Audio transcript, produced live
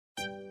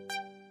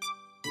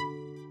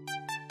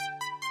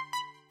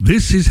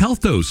This is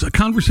Health Dose, a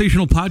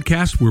conversational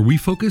podcast where we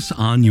focus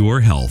on your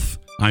health.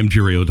 I'm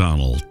Jerry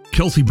O'Donnell.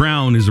 Kelsey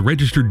Brown is a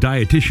registered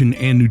dietitian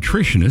and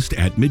nutritionist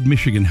at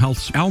Mid-Michigan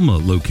Health's Alma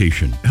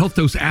location. Health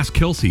Dose asked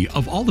Kelsey,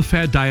 of all the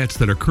fad diets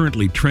that are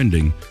currently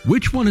trending,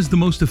 which one is the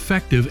most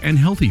effective and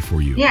healthy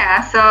for you?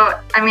 Yeah, so,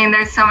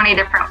 there's so many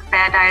different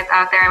fad diets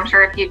out there. I'm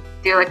sure if you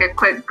do like a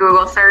quick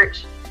Google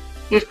search,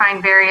 you'd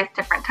find various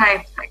different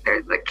types. Like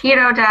there's the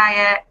keto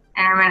diet,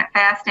 intermittent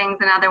fasting's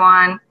another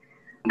one.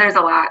 There's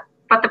a lot.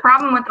 But the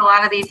problem with a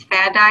lot of these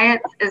fad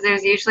diets is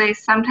there's usually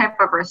some type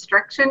of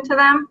restriction to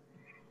them,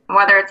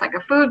 whether it's like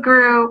a food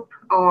group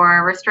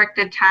or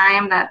restricted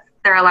time that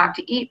they're allowed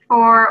to eat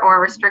for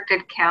or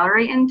restricted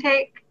calorie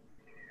intake.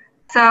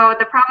 So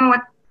the problem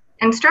with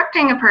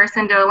instructing a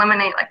person to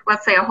eliminate, like,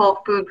 let's say a whole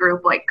food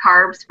group like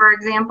carbs, for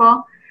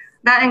example,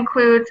 that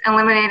includes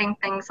eliminating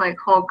things like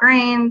whole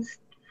grains,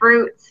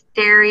 fruits,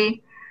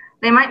 dairy.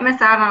 They might miss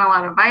out on a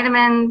lot of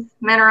vitamins,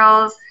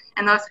 minerals,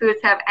 and those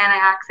foods have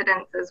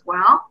antioxidants as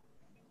well.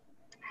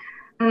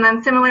 And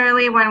then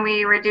similarly, when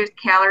we reduce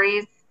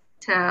calories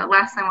to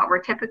less than what we're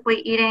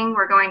typically eating,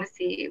 we're going to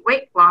see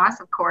weight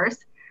loss, of course.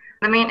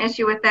 The main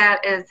issue with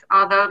that is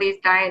although these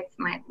diets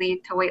might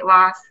lead to weight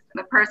loss,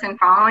 the person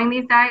following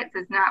these diets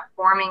is not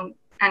forming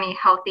any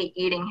healthy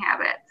eating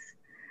habits.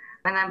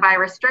 And then by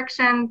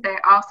restriction, they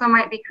also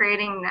might be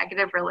creating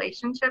negative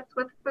relationships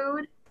with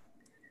food.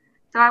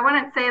 So I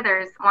wouldn't say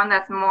there's one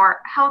that's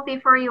more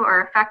healthy for you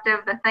or effective.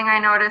 The thing I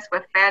noticed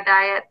with fad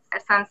diets, a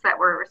sense that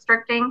we're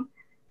restricting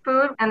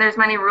food and there's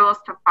many rules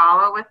to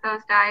follow with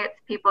those diets,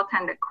 people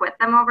tend to quit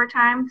them over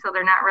time. So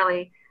they're not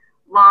really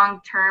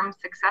long-term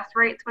success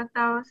rates with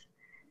those.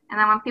 And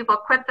then when people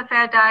quit the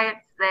fad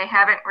diets, they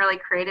haven't really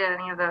created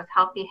any of those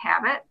healthy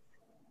habits.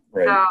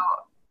 Right.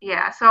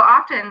 So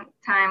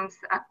oftentimes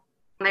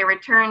they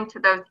return to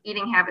those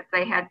eating habits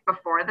they had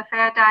before the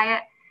fad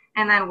diet,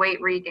 and then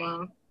weight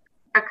regain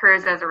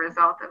occurs as a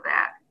result of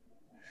that.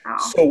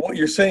 So what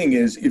you're saying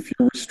is if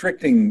you're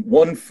restricting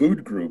one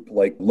food group,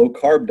 like low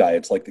carb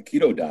diets, like the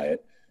keto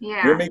diet,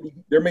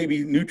 there may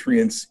be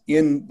nutrients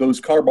in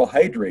those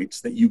carbohydrates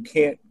that you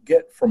can't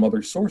get from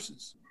other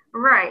sources.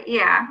 Right,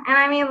 yeah.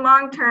 And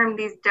long-term,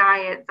 these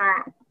diets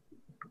aren't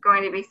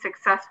going to be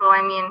successful.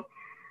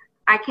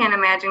 I can't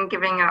imagine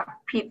giving up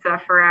pizza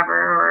forever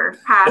or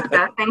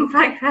pasta, things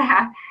like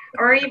that,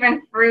 or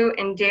even fruit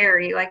and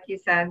dairy, like you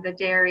said, the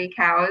dairy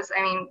cows.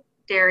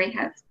 Dairy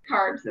has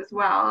carbs as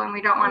well, and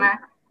we don't want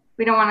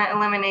to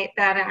eliminate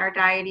that in our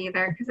diet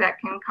either, because that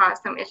can cause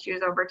some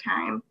issues over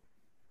time.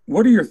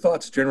 What are your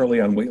thoughts generally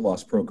on weight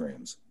loss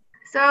programs?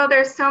 So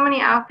there's so many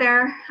out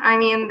there.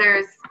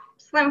 There's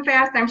Slim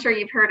Fast. I'm sure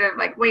you've heard of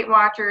like Weight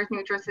Watchers,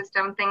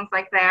 Nutrisystem, things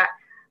like that.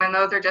 And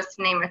those are just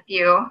to name a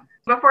few.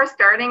 Before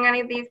starting any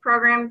of these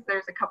programs,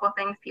 there's a couple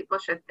things people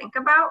should think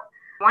about.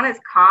 One is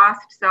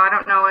cost. So I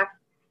don't know if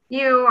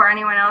you or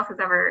anyone else has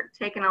ever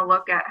taken a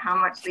look at how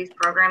much these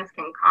programs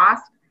can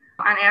cost.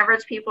 On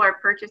average, people are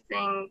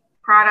purchasing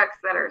products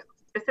that are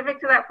specific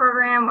to that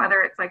program,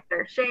 whether it's like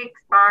their shakes,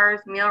 bars,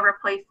 meal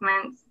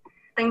replacements,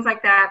 things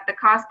like that. The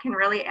cost can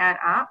really add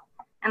up.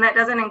 And that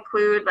doesn't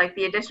include like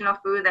the additional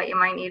food that you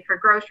might need for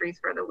groceries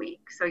for the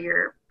week. So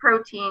your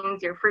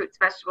proteins, your fruits,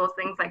 vegetables,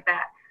 things like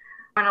that.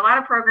 And a lot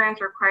of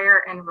programs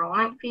require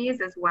enrollment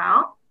fees as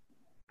well.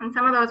 And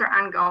some of those are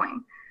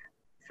ongoing.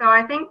 So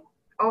I think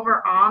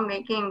overall,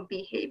 making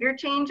behavior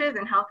changes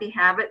and healthy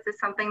habits is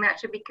something that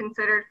should be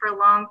considered for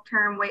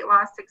long-term weight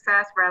loss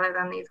success rather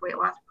than these weight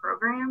loss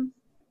programs.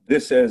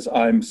 This says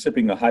I'm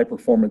sipping a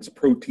high-performance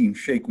protein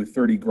shake with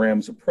 30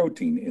 grams of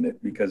protein in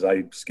it because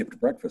I skipped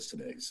breakfast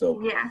today.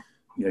 So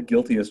yeah,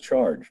 guilty as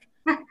charged.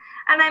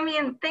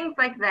 And things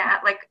like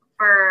that, like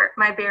for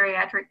my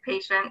bariatric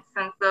patients,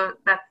 since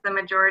that's the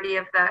majority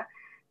of the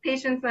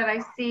patients that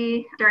I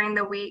see during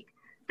the week,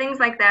 things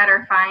like that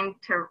are fine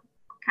to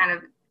kind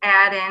of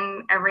add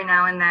in every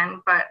now and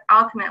then, but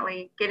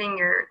ultimately getting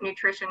your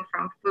nutrition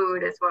from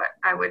food is what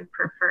I would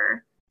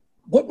prefer.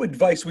 What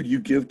advice would you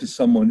give to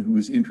someone who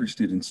is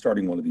interested in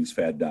starting one of these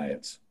fad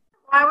diets?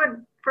 Well, I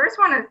would first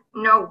want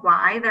to know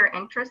why they're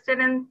interested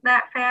in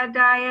that fad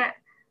diet.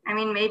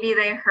 Maybe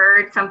they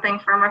heard something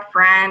from a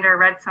friend or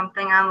read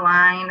something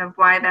online of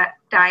why that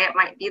diet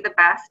might be the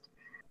best.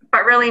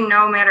 But really,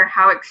 no matter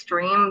how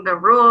extreme the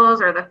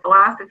rules or the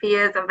philosophy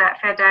is of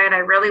that fad diet, I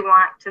really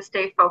want to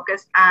stay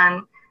focused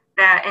on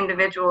that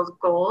individual's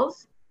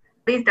goals.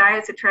 These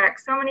diets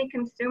attract so many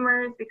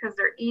consumers because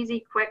they're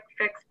easy, quick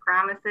fix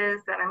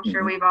promises that I'm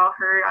sure we've all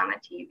heard on the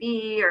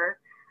TV or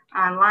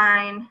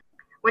online,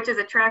 which is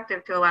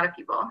attractive to a lot of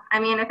people.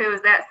 If it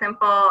was that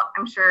simple,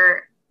 I'm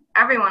sure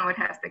everyone would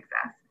have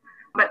success.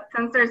 But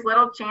since there's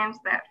little chance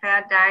that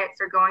fad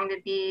diets are going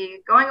to be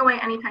going away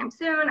anytime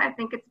soon, I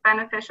think it's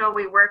beneficial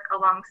we work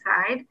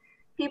alongside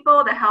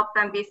people to help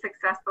them be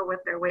successful with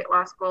their weight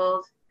loss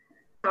goals.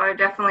 So I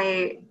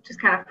definitely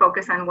just kind of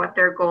focus on what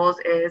their goals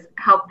is,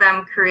 help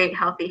them create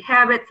healthy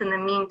habits in the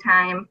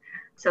meantime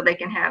so they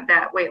can have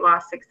that weight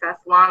loss success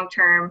long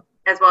term,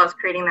 as well as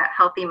creating that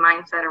healthy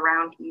mindset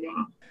around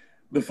eating.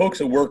 The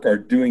folks at work are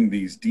doing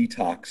these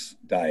detox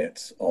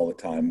diets all the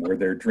time where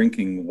they're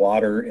drinking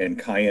water and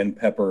cayenne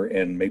pepper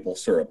and maple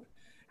syrup.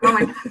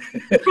 Oh.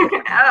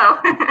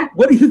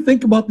 What do you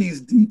think about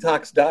these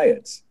detox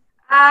diets?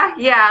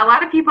 Yeah, a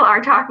lot of people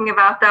are talking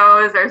about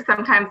those, or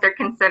sometimes they're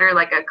considered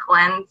like a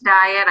cleanse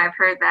diet. I've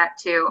heard that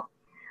too.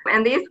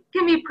 And these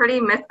can be pretty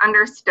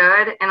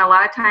misunderstood and a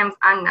lot of times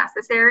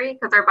unnecessary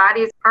because our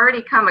bodies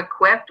already come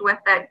equipped with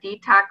that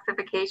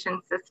detoxification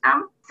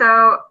system.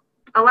 So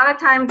a lot of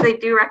times they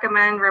do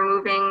recommend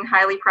removing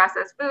highly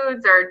processed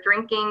foods or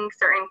drinking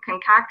certain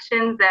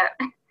concoctions that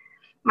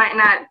might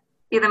not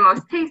be the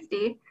most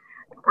tasty,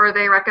 or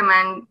they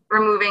recommend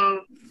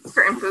removing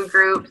certain food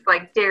groups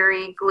like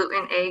dairy,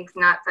 gluten, eggs,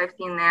 nuts. I've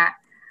seen that,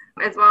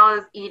 as well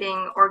as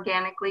eating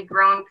organically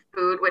grown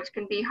food, which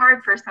can be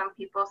hard for some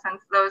people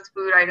since those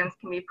food items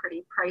can be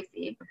pretty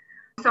pricey.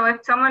 So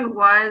if someone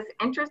was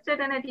interested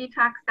in a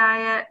detox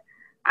diet,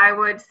 I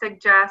would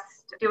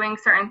suggest doing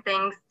certain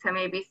things to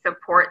maybe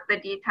support the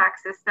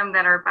detox system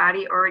that our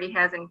body already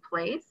has in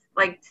place,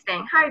 like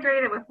staying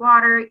hydrated with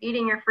water,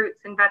 eating your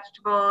fruits and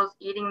vegetables,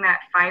 eating that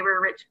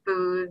fiber-rich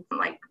foods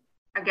like,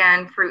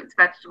 again, fruits,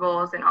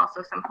 vegetables, and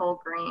also some whole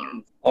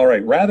grains. All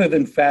right. Rather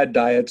than fad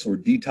diets or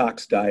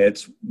detox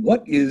diets,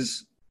 what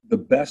is the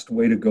best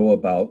way to go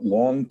about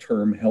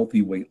long-term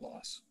healthy weight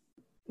loss?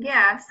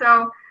 Yeah,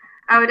 so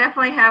I would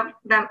definitely have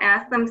them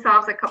ask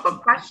themselves a couple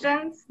of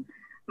questions.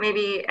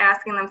 Maybe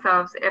asking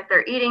themselves if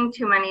they're eating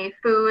too many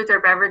foods or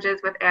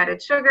beverages with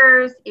added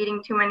sugars,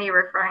 eating too many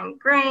refined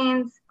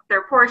grains,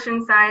 their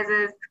portion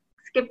sizes,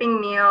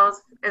 skipping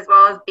meals, as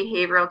well as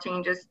behavioral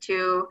changes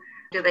too.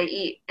 Do they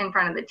eat in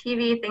front of the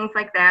TV, things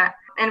like that,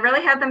 and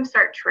really have them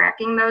start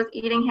tracking those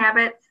eating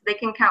habits. They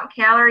can count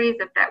calories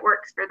if that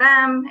works for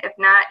them. If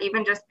not,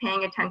 even just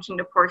paying attention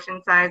to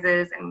portion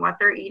sizes and what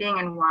they're eating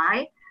and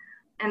why.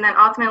 And then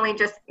ultimately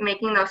just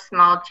making those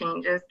small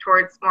changes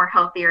towards more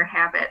healthier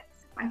habits.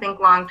 I think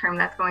long term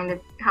that's going to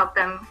help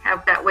them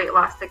have that weight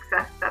loss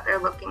success that they're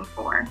looking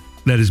for.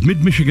 That is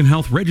Mid-Michigan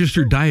Health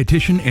registered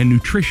dietitian and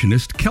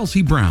nutritionist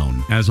Kelsey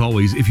Brown. As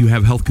always, if you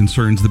have health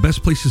concerns, the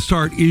best place to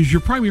start is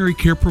your primary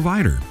care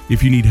provider.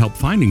 If you need help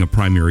finding a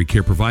primary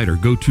care provider,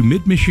 go to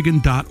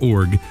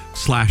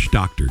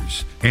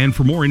midmichigan.org/doctors. And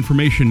for more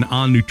information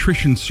on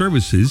nutrition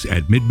services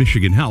at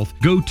Mid-Michigan Health,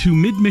 go to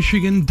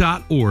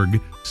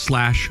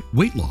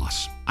midmichigan.org/weight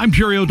loss. I'm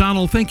Jerry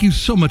O'Donnell. Thank you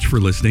so much for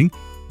listening.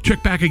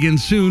 Check back again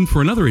soon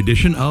for another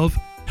edition of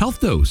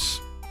Health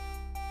Dose.